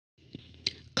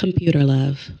Computer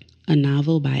Love, a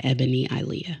novel by Ebony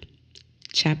Ilea.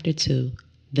 Chapter 2,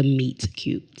 The Meat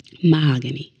Cute.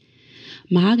 Mahogany.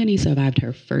 Mahogany survived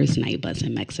her first night bus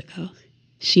in Mexico.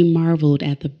 She marveled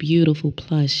at the beautiful,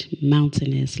 plush,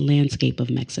 mountainous landscape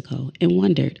of Mexico and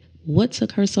wondered what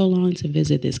took her so long to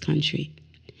visit this country.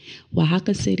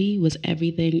 Oaxaca City was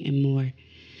everything and more.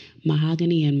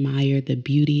 Mahogany admired the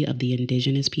beauty of the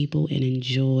indigenous people and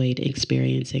enjoyed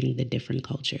experiencing the different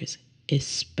cultures,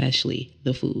 especially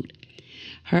the food.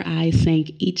 Her eyes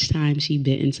sank each time she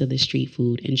bit into the street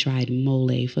food and tried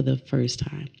mole for the first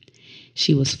time.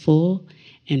 She was full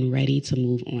and ready to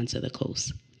move on to the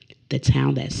coast, the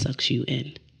town that sucks you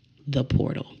in, the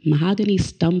portal. Mahogany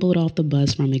stumbled off the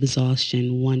bus from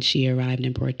exhaustion once she arrived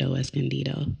in Puerto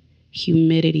Escondido.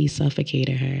 Humidity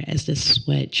suffocated her as the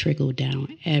sweat trickled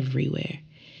down everywhere.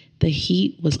 The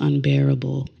heat was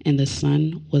unbearable and the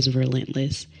sun was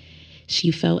relentless. She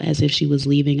felt as if she was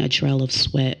leaving a trail of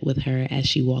sweat with her as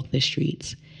she walked the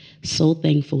streets. So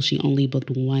thankful she only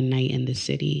booked one night in the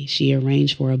city, she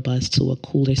arranged for a bus to a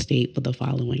cooler state for the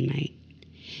following night.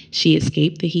 She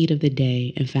escaped the heat of the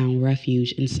day and found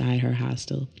refuge inside her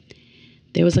hostel.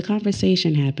 There was a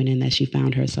conversation happening that she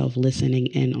found herself listening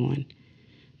in on.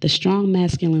 The strong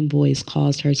masculine voice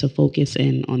caused her to focus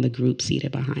in on the group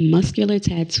seated behind. Muscular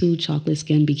tattooed chocolate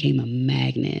skin became a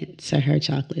magnet to her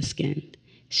chocolate skin.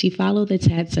 She followed the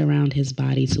tats around his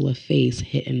body to a face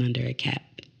hidden under a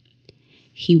cap.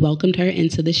 He welcomed her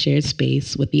into the shared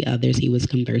space with the others he was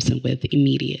conversing with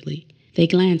immediately. They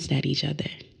glanced at each other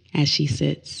as she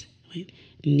sits.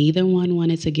 Neither one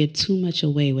wanted to give too much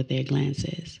away with their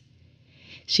glances.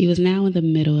 She was now in the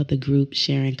middle of the group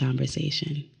sharing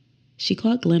conversation. She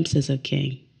caught glimpses of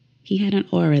King. He had an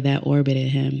aura that orbited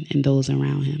him and those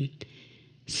around him.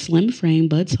 Slim frame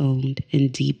but toned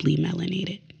and deeply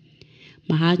melanated.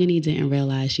 Mahogany didn't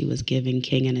realize she was giving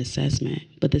King an assessment,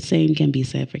 but the same can be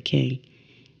said for King.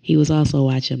 He was also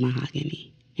watching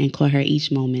Mahogany and caught her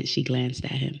each moment she glanced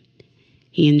at him.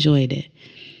 He enjoyed it.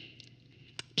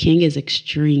 King is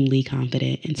extremely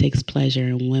confident and takes pleasure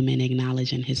in women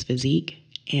acknowledging his physique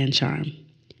and charm.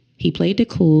 He played it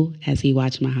cool as he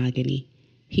watched Mahogany.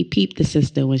 He peeped the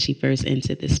sister when she first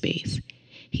entered the space.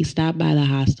 He stopped by the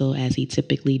hostel as he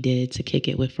typically did to kick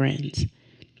it with friends.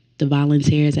 The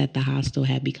volunteers at the hostel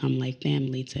had become like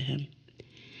family to him.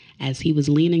 As he was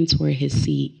leaning toward his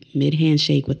seat,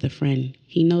 mid-handshake with a friend,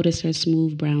 he noticed her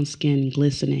smooth brown skin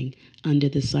glistening under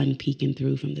the sun peeking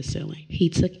through from the ceiling. He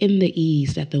took in the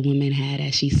ease that the woman had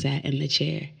as she sat in the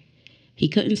chair. He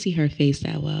couldn't see her face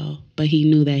that well, but he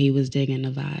knew that he was digging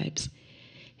the vibes.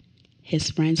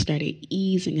 His friend started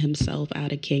easing himself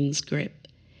out of King's grip.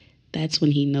 That's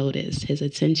when he noticed his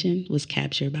attention was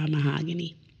captured by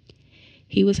Mahogany.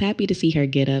 He was happy to see her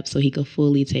get up so he could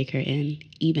fully take her in,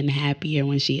 even happier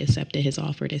when she accepted his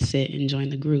offer to sit and join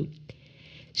the group.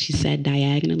 She sat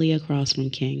diagonally across from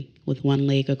King, with one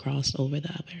leg across over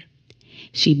the other.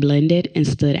 She blended and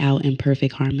stood out in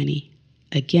perfect harmony.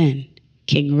 Again,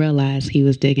 King realized he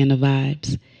was digging the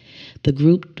vibes. The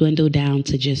group dwindled down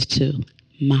to just two,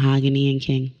 Mahogany and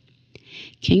King.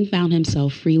 King found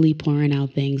himself freely pouring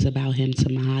out things about him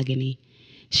to Mahogany.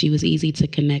 She was easy to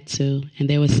connect to, and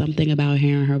there was something about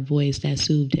hearing her voice that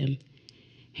soothed him.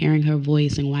 Hearing her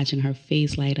voice and watching her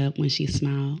face light up when she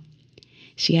smiled.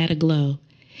 She had a glow.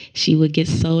 She would get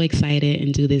so excited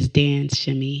and do this dance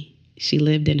shimmy. She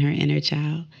lived in her inner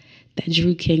child. That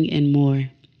drew King in more.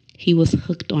 He was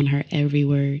hooked on her every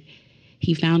word.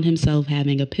 He found himself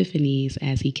having epiphanies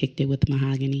as he kicked it with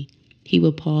Mahogany. He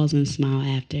would pause and smile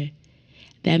after.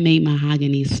 That made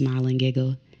Mahogany smile and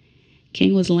giggle.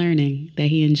 King was learning that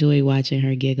he enjoyed watching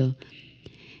her giggle.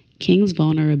 King's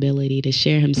vulnerability to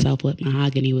share himself with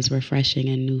Mahogany was refreshing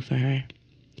and new for her.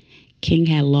 King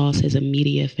had lost his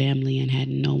immediate family and had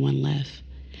no one left.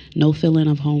 No feeling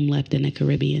of home left in the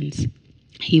Caribbeans.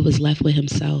 He was left with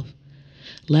himself,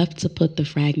 left to put the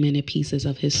fragmented pieces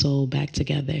of his soul back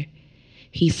together.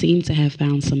 He seemed to have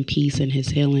found some peace in his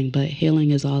healing, but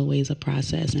healing is always a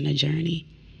process and a journey.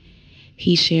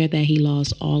 He shared that he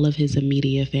lost all of his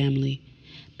immediate family.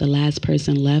 The last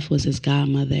person left was his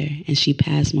godmother, and she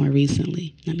passed more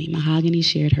recently. Mahogany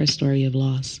shared her story of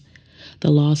loss, the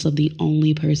loss of the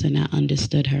only person that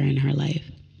understood her in her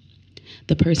life,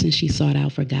 the person she sought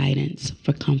out for guidance,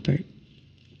 for comfort.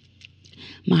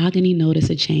 Mahogany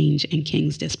noticed a change in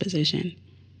King's disposition.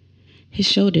 His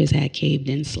shoulders had caved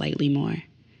in slightly more.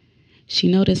 She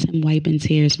noticed him wiping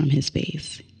tears from his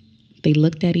face. They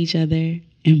looked at each other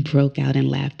and broke out in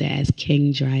laughter as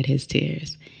King dried his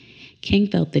tears. King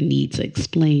felt the need to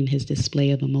explain his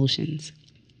display of emotions.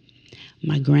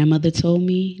 My grandmother told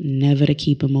me never to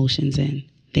keep emotions in.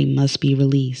 They must be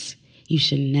released. You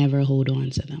should never hold on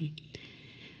to them.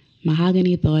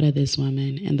 Mahogany thought of this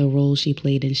woman and the role she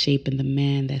played in shaping the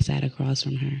man that sat across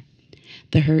from her,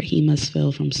 the hurt he must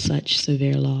feel from such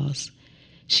severe loss.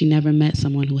 She never met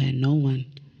someone who had no one,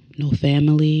 no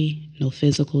family, no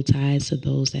physical ties to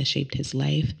those that shaped his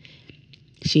life.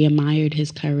 She admired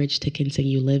his courage to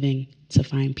continue living, to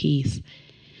find peace.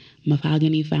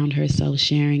 Mahogany found herself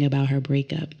sharing about her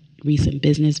breakup, recent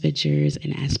business ventures,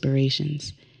 and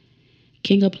aspirations.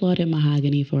 King applauded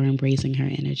Mahogany for embracing her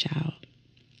inner child.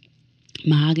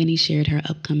 Mahogany shared her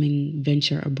upcoming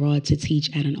venture abroad to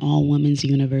teach at an all-women's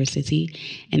university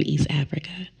in East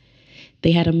Africa.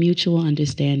 They had a mutual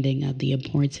understanding of the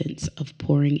importance of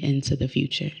pouring into the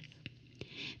future.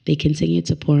 They continued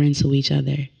to pour into each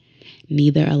other,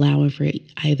 neither allowing for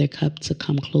either cup to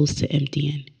come close to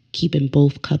emptying, keeping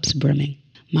both cups brimming.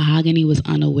 Mahogany was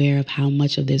unaware of how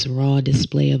much of this raw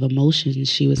display of emotions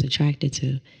she was attracted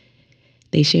to.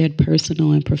 They shared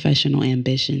personal and professional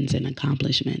ambitions and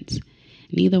accomplishments.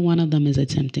 Neither one of them is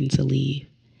attempting to leave.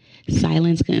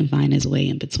 Silence couldn't find its way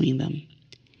in between them.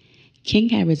 King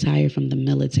had retired from the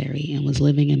military and was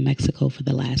living in Mexico for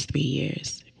the last 3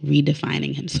 years,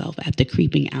 redefining himself after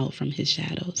creeping out from his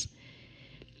shadows.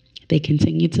 They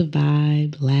continued to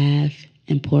vibe, laugh,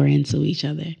 and pour into each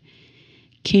other.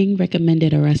 King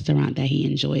recommended a restaurant that he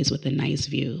enjoys with a nice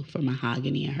view for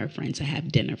Mahogany and her friend to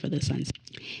have dinner for the sunset.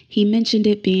 He mentioned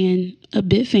it being a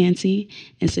bit fancy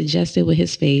and suggested with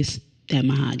his face that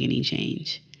Mahogany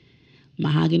change.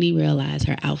 Mahogany realized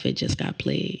her outfit just got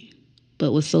played,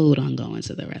 but was sold on going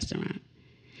to the restaurant.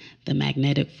 The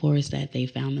magnetic force that they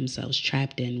found themselves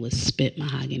trapped in would spit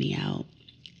Mahogany out.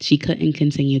 She couldn't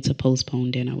continue to postpone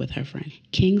dinner with her friend.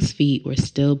 King's feet were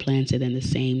still planted in the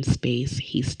same space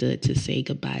he stood to say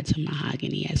goodbye to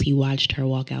Mahogany as he watched her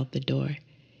walk out the door.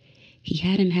 He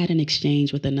hadn't had an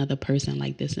exchange with another person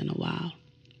like this in a while.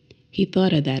 He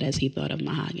thought of that as he thought of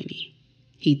Mahogany.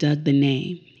 He dug the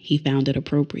name. He found it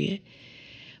appropriate.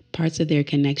 Parts of their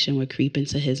connection would creep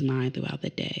into his mind throughout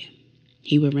the day.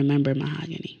 He would remember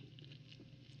Mahogany.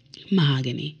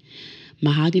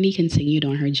 Mahogany continued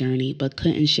on her journey, but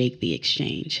couldn't shake the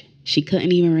exchange. She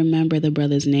couldn't even remember the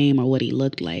brother's name or what he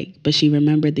looked like, but she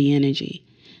remembered the energy,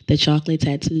 the chocolate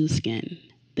tattooed skin,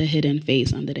 the hidden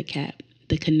face under the cap,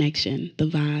 the connection, the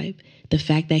vibe, the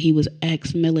fact that he was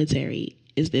ex-military.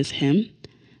 Is this him?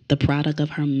 The product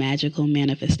of her magical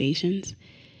manifestations?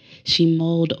 She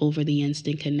mulled over the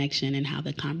instant connection and how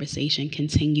the conversation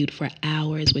continued for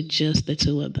hours with just the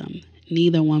two of them.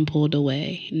 Neither one pulled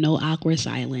away. No awkward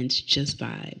silence, just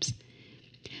vibes.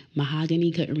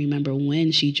 Mahogany couldn't remember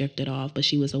when she drifted off, but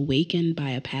she was awakened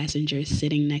by a passenger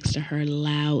sitting next to her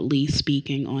loudly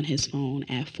speaking on his phone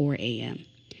at 4 a.m.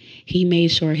 He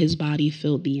made sure his body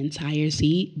filled the entire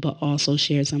seat, but also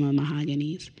shared some of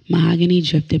Mahogany's. Mahogany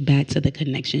drifted back to the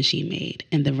connection she made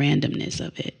and the randomness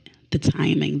of it. The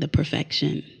timing, the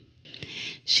perfection.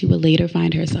 She would later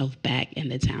find herself back in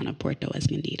the town of Puerto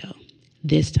Escondido,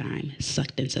 this time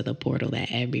sucked into the portal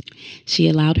She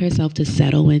allowed herself to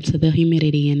settle into the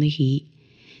humidity and the heat.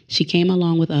 She came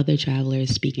along with other travelers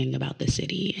speaking about the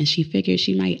city, and she figured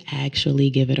she might actually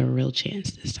give it a real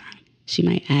chance this time. She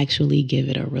missed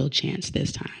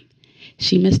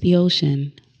the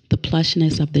ocean, the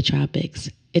plushness of the tropics.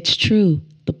 It's true.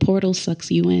 The portal sucks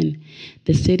you in.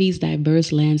 The city's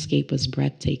diverse landscape was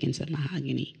breathtaking to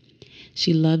Mahogany.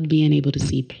 She loved being able to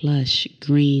see plush,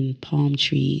 green palm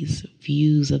trees,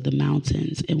 views of the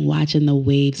mountains, and watching the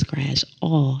waves crash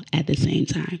all at the same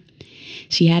time.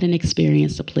 She hadn't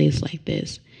experienced a place like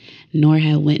this, nor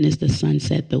had witnessed the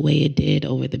sunset the way it did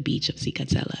over the beach of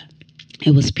Cicatela.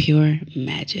 It was pure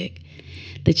magic.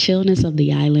 The chillness of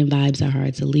the island vibes are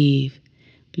hard to leave.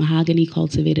 Mahogany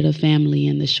cultivated a family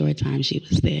in the short time she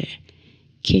was there.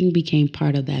 King became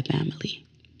part of that family.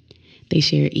 They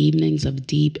shared evenings of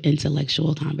deep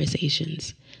intellectual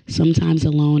conversations, sometimes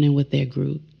alone and with their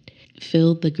group,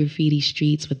 filled the graffiti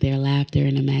streets with their laughter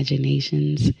and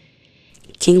imaginations.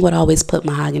 King would always put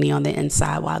Mahogany on the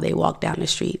inside while they walked down the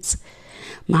streets.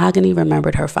 Mahogany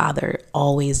remembered her father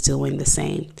always doing the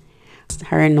same.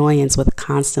 Her annoyance with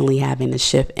constantly having to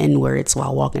shift inwards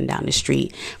while walking down the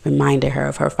street reminded her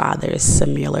of her father's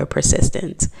similar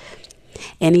persistence.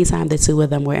 Anytime the two of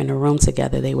them were in a room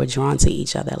together, they were drawn to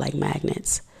each other like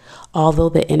magnets. Although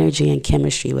the energy and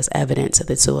chemistry was evident to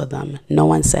the two of them, no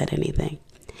one said anything.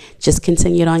 Just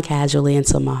continued on casually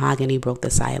until Mahogany broke the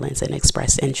silence and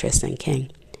expressed interest in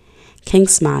King. King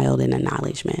smiled in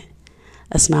acknowledgement,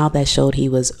 a smile that showed he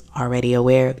was already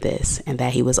aware of this and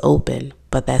that he was open,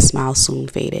 but that smile soon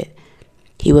faded.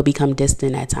 He would become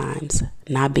distant at times,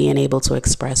 not being able to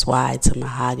express why to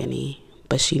Mahogany,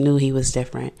 but she knew he was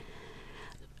different.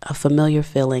 A familiar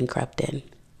feeling crept in.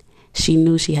 She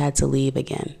knew she had to leave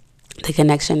again. The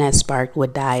connection that sparked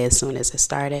would die as soon as it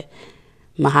started.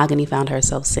 Mahogany found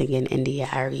herself singing India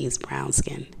Arie's Brown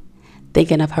Skin,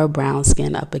 thinking of her brown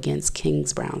skin up against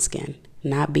King's brown skin,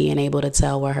 not being able to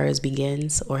tell where hers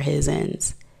begins or his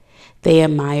ends. They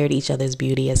admired each other's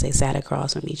beauty as they sat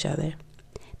across from each other.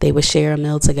 They would share a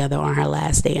meal together on her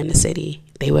last day in the city.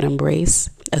 They would embrace,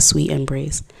 a sweet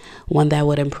embrace, one that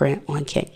would imprint on King.